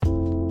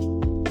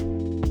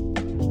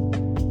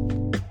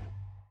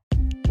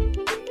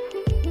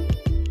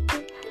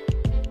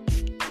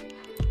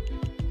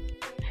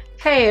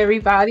Hey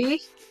everybody,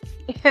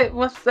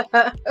 what's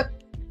up?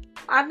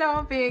 I know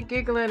I'm being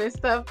giggling and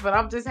stuff, but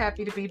I'm just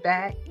happy to be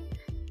back.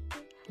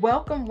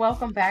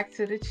 Welcome back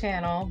to the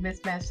channel,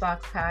 Mismatched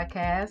Socks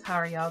Podcast. How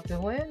are y'all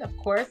doing? Of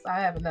course, I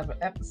have another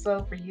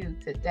episode for you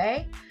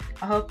today.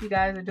 I hope you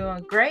guys are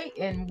doing great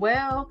and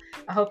well.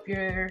 I hope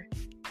you're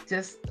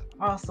just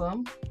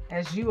awesome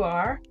as you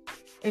are.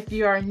 If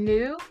you are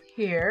new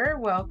here,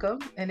 welcome.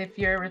 And if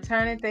you're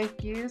returning,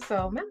 thank you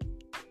so much.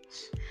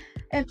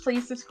 And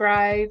please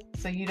subscribe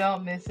so you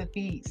don't miss a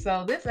beat.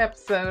 So this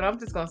episode, I'm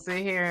just gonna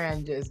sit here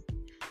and just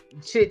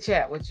chit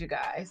chat with you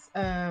guys.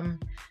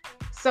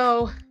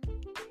 So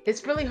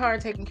it's really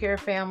hard taking care of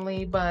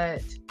family,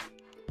 but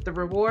the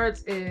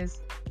rewards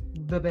is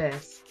the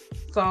best.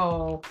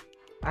 So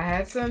I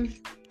had some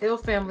ill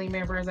family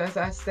members, as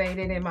I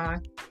stated in my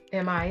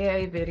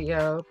MIA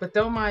video, but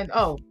don't mind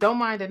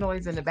the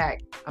noise in the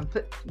back. I'm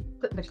putting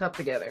the cup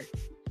together.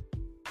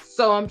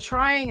 So I'm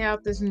trying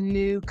out this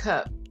new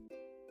cup,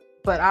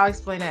 but I'll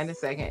explain that in a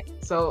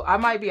second. So I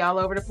might be all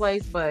over the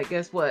place, but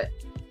guess what?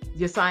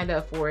 You signed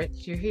up for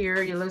it. You're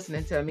here. You're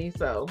listening to me.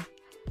 So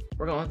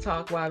we're going to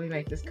talk while we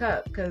make this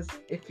cup. Because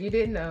if you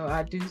didn't know,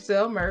 I do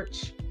sell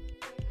merch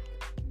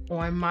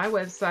on my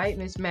website,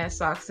 Mismatched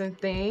Socks and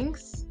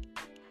Things,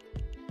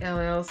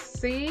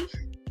 LLC.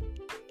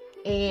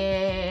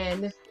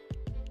 And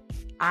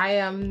I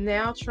am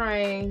now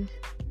trying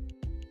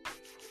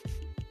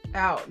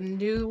out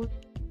new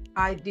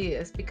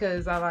ideas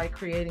because I like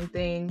creating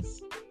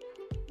things.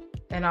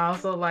 And I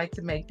also like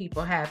to make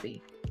people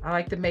happy. I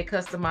like to make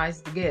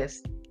customized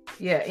gifts.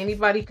 Yeah,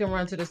 anybody can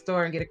run to the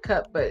store and get a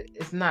cup, but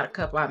it's not a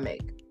cup I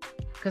make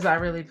because I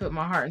really put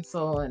my heart and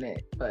soul in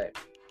it. But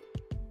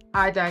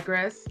I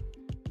digress.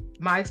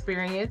 My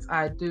experience,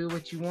 I do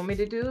what you want me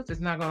to do. If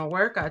it's not going to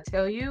work, I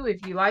tell you.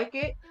 If you like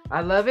it,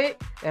 I love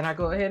it, and I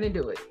go ahead and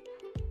do it.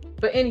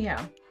 But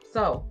anyhow,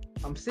 so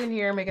I'm sitting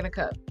here making a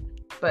cup.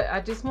 But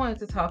I just wanted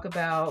to talk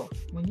about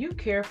when you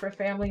care for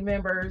family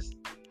members,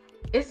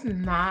 it's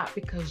not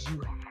because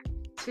you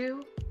have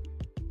to.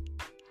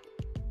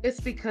 It's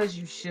because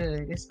you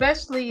should,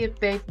 especially if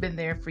they've been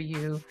there for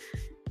you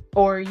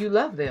or you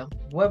love them.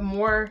 What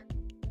more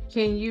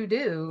can you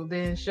do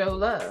than show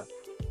love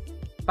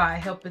by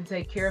helping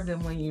take care of them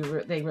when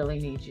they really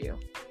need you?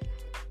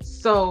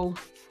 So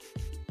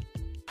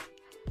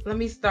let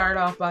me start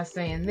off by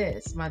saying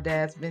this. My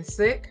dad's been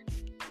sick,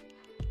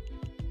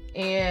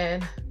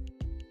 and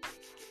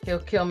he'll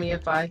kill me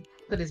if I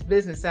put his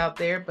business out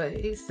there, but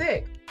he's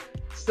sick.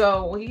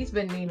 So he's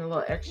been needing a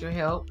little extra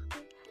help.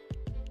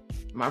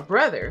 My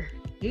brother,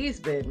 he's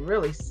been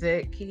really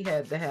sick. He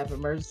had to have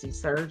emergency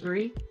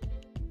surgery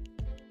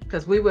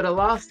because we would have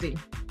lost him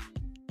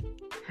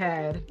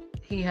had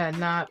he had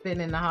not been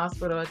in the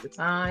hospital at the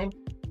time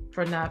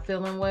for not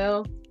feeling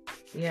well.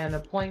 He had an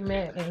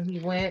appointment and he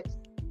went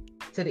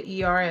to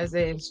the ER as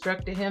they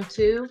instructed him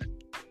to.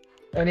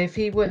 And if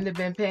he wouldn't have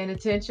been paying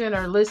attention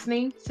or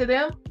listening to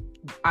them,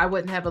 I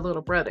wouldn't have a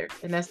little brother.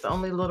 And that's the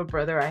only little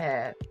brother I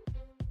had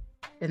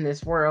in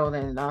this world.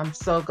 And I'm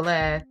so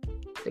glad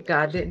that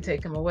God didn't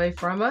take him away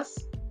from us,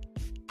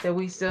 that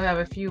we still have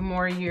a few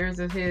more years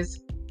of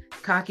his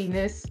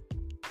cockiness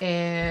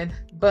and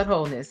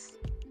buttholeness.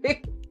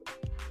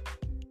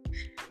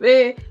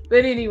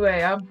 but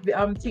anyway,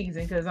 I'm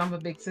teasing because I'm a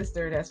big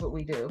sister. That's what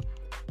we do.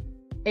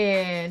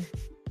 And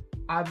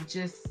I'm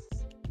just,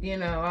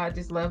 I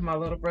just love my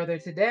little brother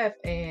to death.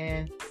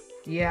 And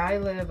yeah, I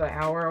live an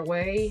hour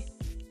away,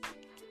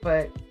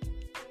 but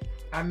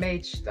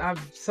I'm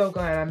so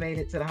glad I made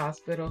it to the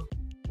hospital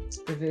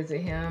to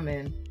visit him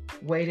and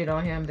waited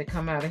on him to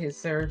come out of his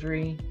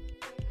surgery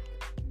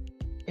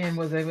and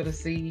was able to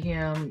see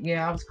him.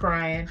 Yeah, I was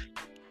crying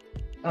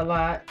a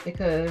lot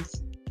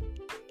because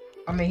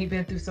he'd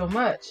been through so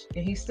much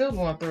and he's still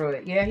going through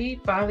it. Yeah, he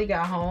finally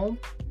got home,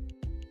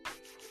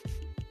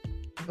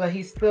 but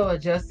he's still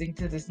adjusting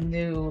to this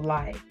new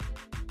life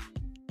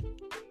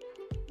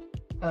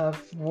of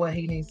what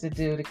he needs to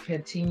do to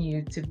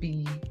continue to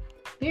be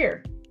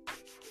here.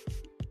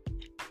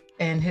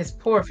 And his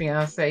poor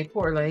fiance,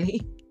 poor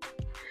lady,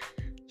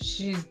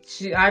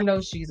 I know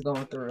she's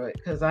going through it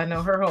because I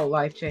know her whole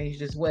life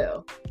changed as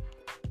well.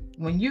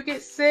 When you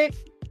get sick,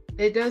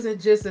 it doesn't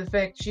just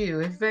affect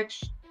you, it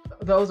affects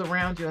those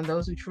around you and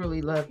those who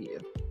truly love you.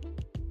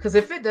 Because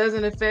if it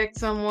doesn't affect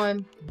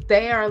someone,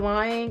 they are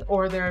lying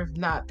or they're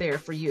not there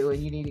for you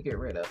and you need to get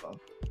rid of them.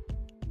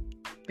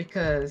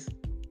 Because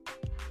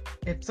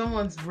if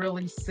someone's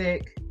really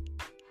sick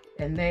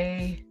and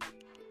they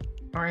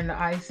are in the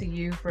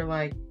ICU for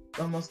like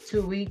almost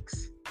 2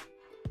 weeks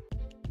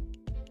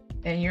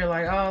and you're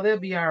like, oh, they'll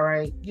be all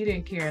right, you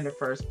didn't care in the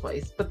first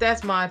place. But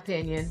that's my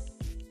opinion.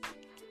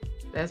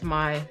 That's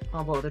my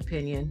humbled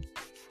opinion,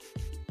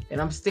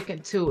 and I'm sticking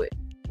to it.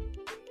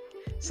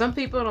 Some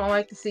people don't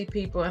like to see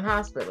people in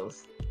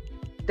hospitals.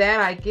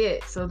 That I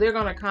get. So they're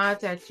going to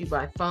contact you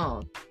by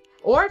phone,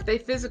 or if they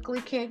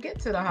physically can't get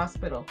to the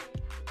hospital.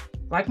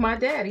 Like my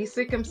dad, he's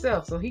sick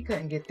himself, so he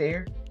couldn't get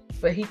there.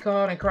 But he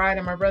called and cried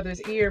in my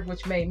brother's ear,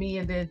 which made me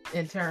and then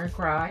in turn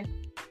cry.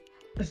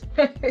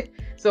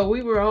 So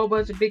we were a whole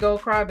bunch of big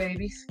old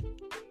crybabies.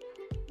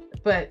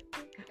 But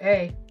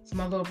hey, it's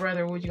my little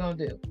brother. What you gonna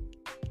do?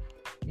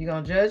 You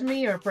gonna judge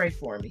me or pray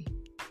for me?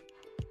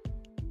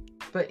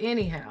 But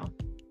anyhow,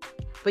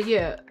 but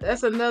yeah,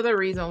 that's another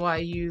reason why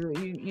you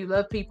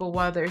love people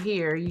while they're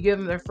here. You give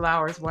them their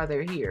flowers while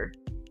they're here.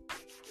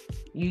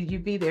 You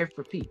be there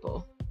for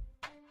people.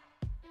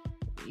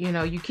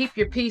 You keep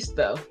your peace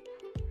though.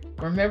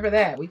 Remember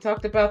that. We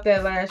talked about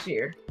that last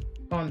year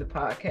on the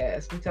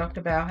podcast. We talked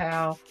about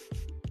how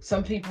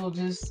some people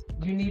just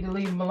you need to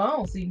leave them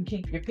alone so you can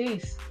keep your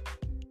peace.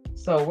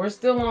 So we're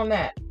still on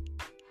that.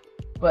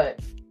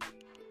 But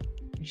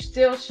you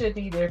still should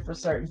be there for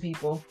certain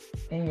people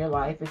in your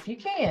life if you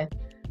can.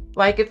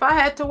 Like if I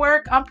had to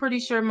work, I'm pretty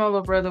sure my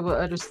little brother would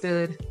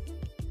understood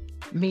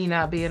me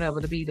not being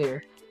able to be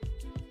there.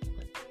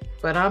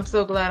 But I'm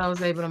so glad I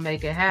was able to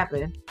make it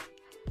happen.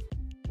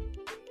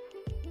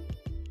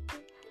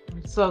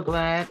 I'm so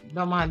glad.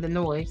 Don't mind the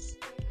noise.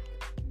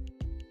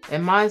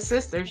 And my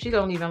sister, she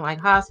don't even like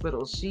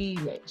hospitals. She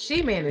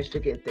managed to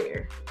get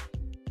there.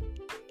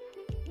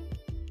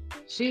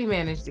 She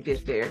managed to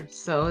get there.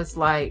 So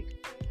sometimes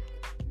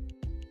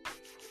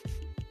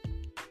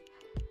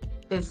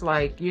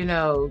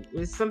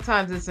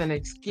it's an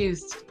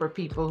excuse for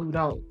people who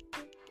don't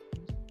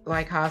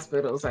like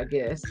hospitals, I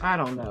guess. I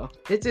don't know.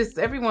 It's just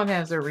everyone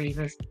has their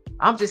reasons.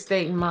 I'm just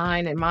stating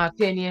mine and my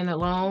opinion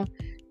alone.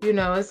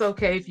 It's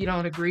okay if you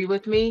don't agree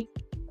with me.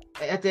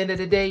 At the end of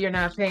the day, you're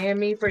not paying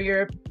me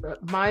for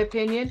my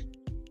opinion.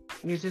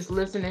 You're just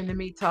listening to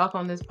me talk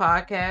on this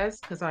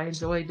podcast because I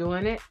enjoy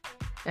doing it.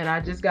 And I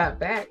just got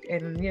back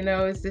and,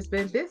 it's just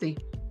been busy.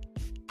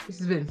 This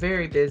has been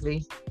very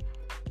busy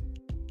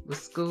with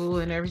school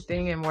and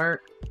everything and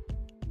work.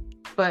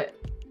 But,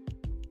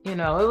 it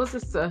was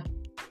just a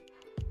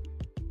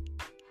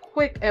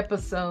quick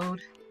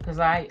episode because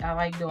I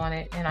like doing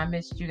it and I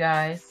missed you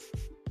guys.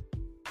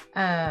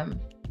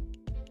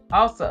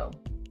 Also,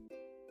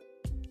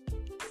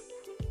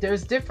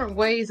 there's different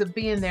ways of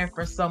being there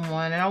for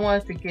someone, and I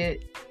wanted to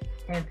get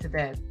into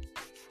that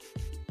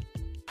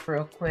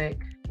real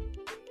quick.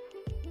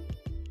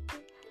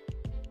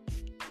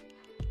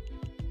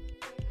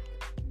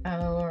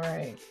 All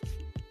right.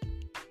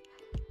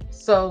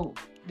 So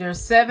there's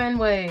 7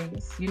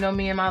 ways. You know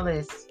me and my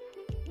list.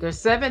 There's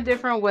 7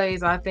 different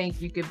ways I think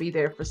you could be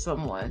there for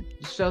someone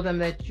to show them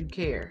that you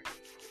care.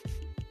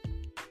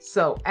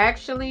 So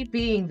actually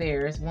being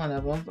there is one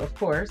of them, of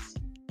course.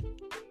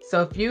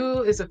 So if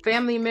you is a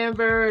family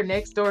member,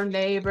 next door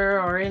neighbor,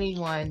 or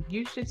anyone,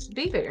 you should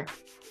be there.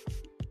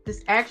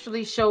 Just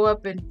actually show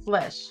up in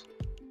flesh.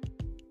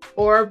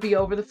 Or be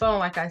over the phone,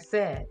 like I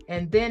said.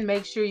 And then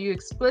make sure you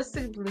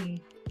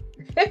explicitly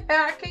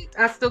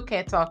I still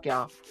can't talk,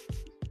 y'all.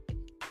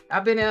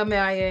 I've been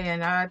MIA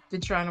and I've been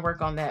trying to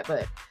work on that,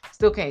 but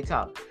still can't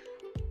talk.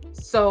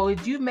 So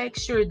you make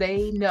sure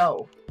they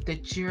know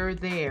that you're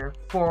there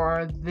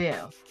for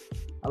them.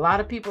 A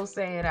lot of people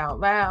say it out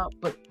loud,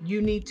 but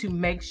you need to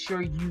make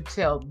sure you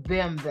tell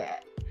them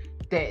that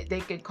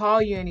they can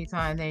call you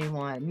anytime they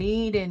want,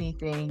 need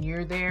anything,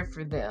 you're there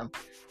for them.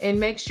 And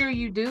make sure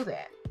you do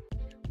that.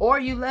 Or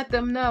you let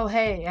them know,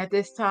 hey, at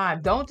this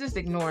time, don't just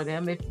ignore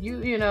them. If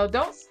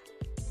don't.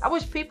 I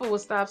wish people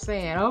would stop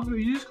saying, "Oh,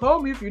 you just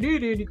call me if you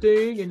need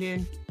anything," and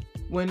then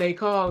when you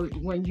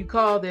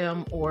call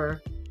them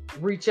or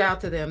reach out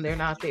to them, they're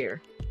not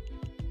there.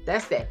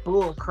 That's that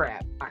bull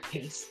crap. I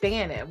can't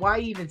stand it. Why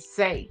even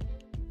say?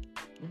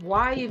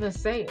 Why even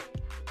say it?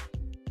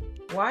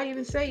 Why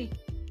even say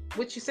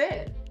what you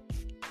said?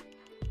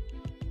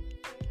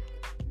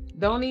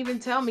 Don't even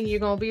tell me you're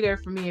gonna be there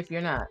for me if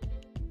you're not.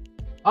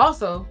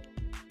 Also,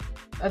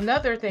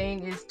 another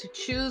thing is to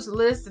choose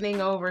listening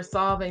over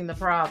solving the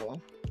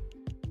problem,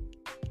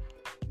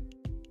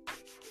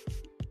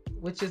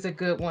 which is a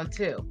good one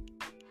too.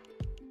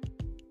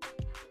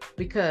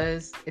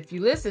 Because if you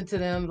listen to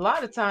them, a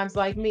lot of times,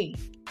 like me,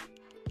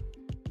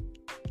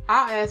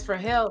 I'll ask for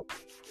help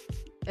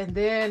and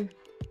then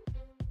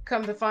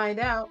come to find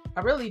out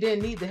I really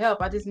didn't need the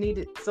help. I just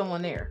needed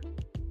someone there.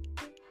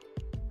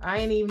 I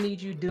ain't even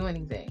need you to do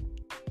anything.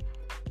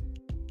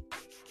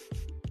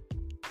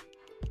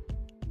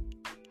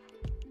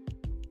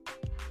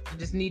 I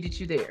just needed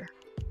you there.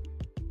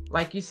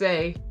 Like you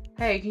say,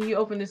 hey, can you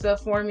open this up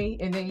for me?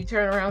 And then you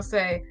turn around and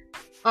say,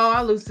 oh,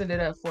 I loosened it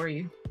up for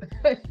you.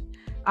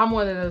 I'm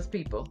one of those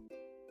people.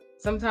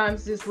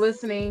 Sometimes just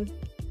listening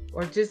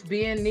or just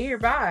being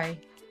nearby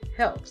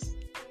helps.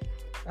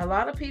 A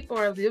lot of people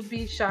it'll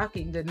be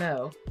shocking to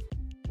know.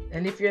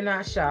 And if you're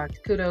not shocked,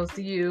 kudos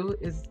to you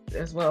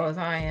as well as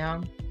I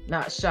am.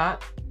 Not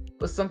shocked.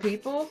 But some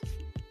people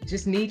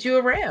just need you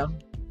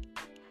around.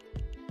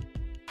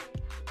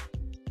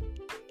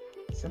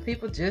 Some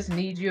people just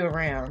need you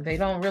around. They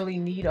don't really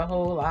need a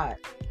whole lot.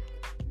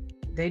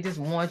 They just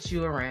want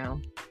you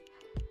around.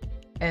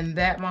 And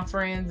that, my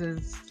friends,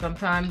 is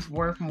sometimes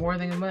worth more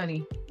than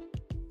money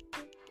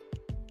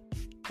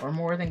or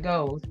more than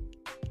gold.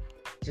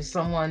 Just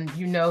someone,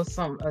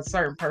 a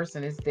certain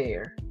person is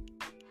there.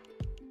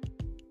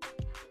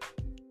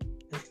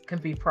 It can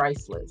be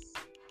priceless.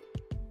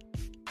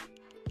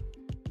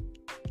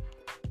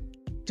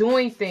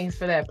 doing things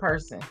for that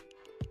person.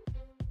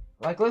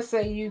 Like, let's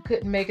say you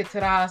couldn't make it to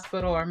the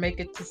hospital or make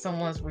it to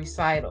someone's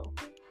recital.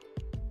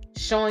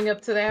 Showing up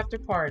to the after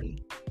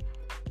party,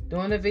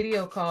 doing a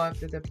video call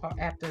after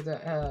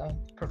the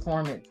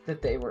performance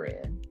that they were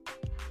in.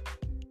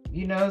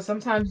 You know,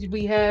 sometimes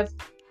we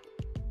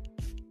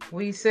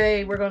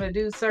say we're going to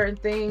do certain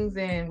things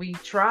and we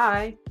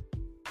try,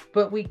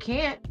 but we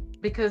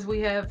can't because we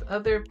have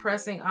other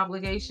pressing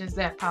obligations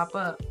that pop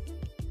up.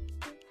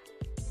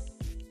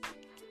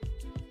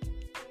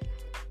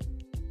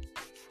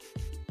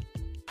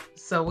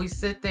 So we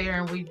sit there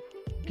and we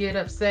get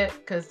upset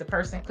because the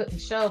person couldn't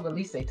show, but at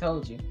least they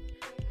told you.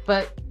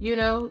 But, you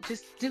know,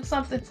 just do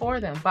something for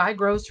them. Buy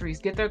groceries,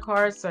 get their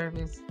car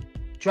service,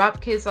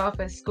 drop kids off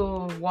at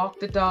school,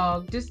 walk the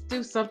dog. Just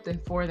do something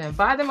for them.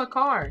 Buy them a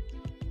card,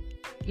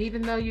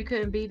 even though you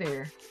couldn't be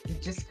there. It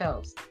just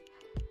helps.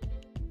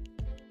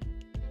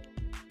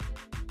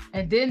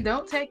 And then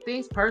don't take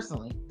things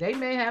personally. They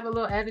may have a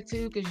little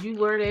attitude because you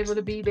weren't able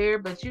to be there,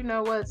 but you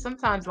know what?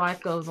 Sometimes life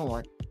goes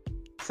on.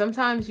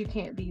 Sometimes you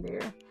can't be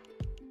there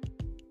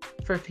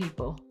for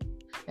people.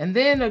 And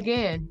then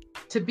again,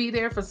 to be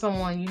there for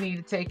someone, you need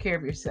to take care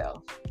of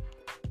yourself.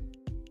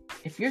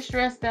 If you're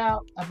stressed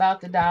out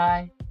about to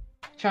die,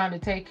 trying to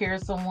take care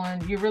of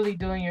someone, you're really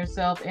doing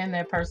yourself and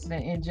that person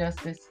an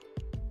injustice.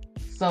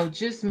 So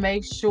just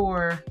make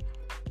sure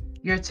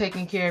you're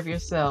taking care of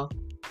yourself.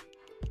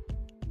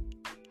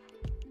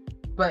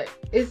 But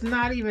it's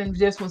not even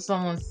just when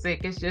someone's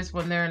sick, it's just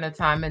when they're in a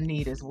time of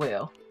need as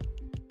well.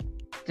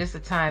 Just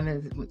a time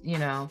is, you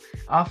know,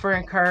 offer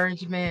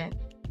encouragement,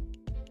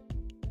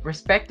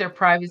 respect their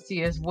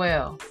privacy as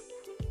well.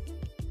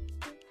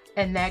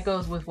 And that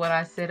goes with what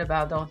I said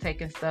about don't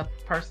taking stuff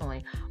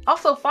personally.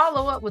 Also,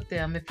 follow up with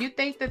them. If you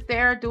think that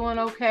they're doing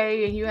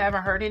okay and you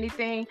haven't heard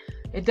anything,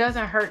 it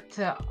doesn't hurt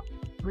to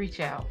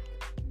reach out.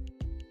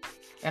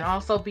 And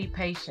also be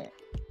patient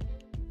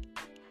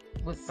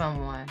with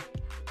someone.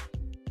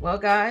 Well,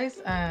 guys,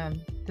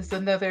 this is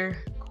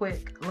another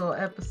quick little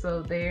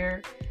episode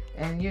there.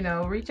 And, you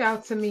know, reach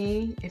out to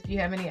me if you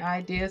have any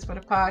ideas for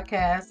the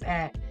podcast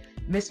at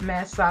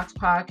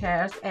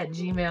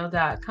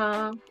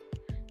mismatchedsockspodcast@gmail.com.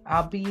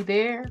 I'll be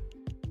there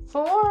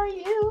for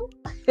you.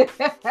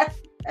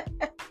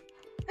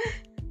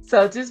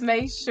 So just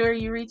make sure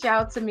you reach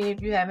out to me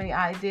if you have any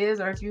ideas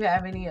or if you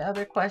have any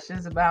other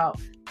questions about,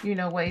 you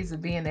know, ways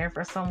of being there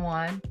for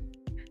someone.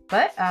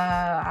 But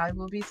I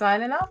will be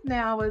signing off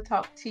now. I will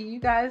talk to you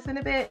guys in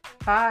a bit.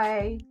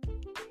 Bye.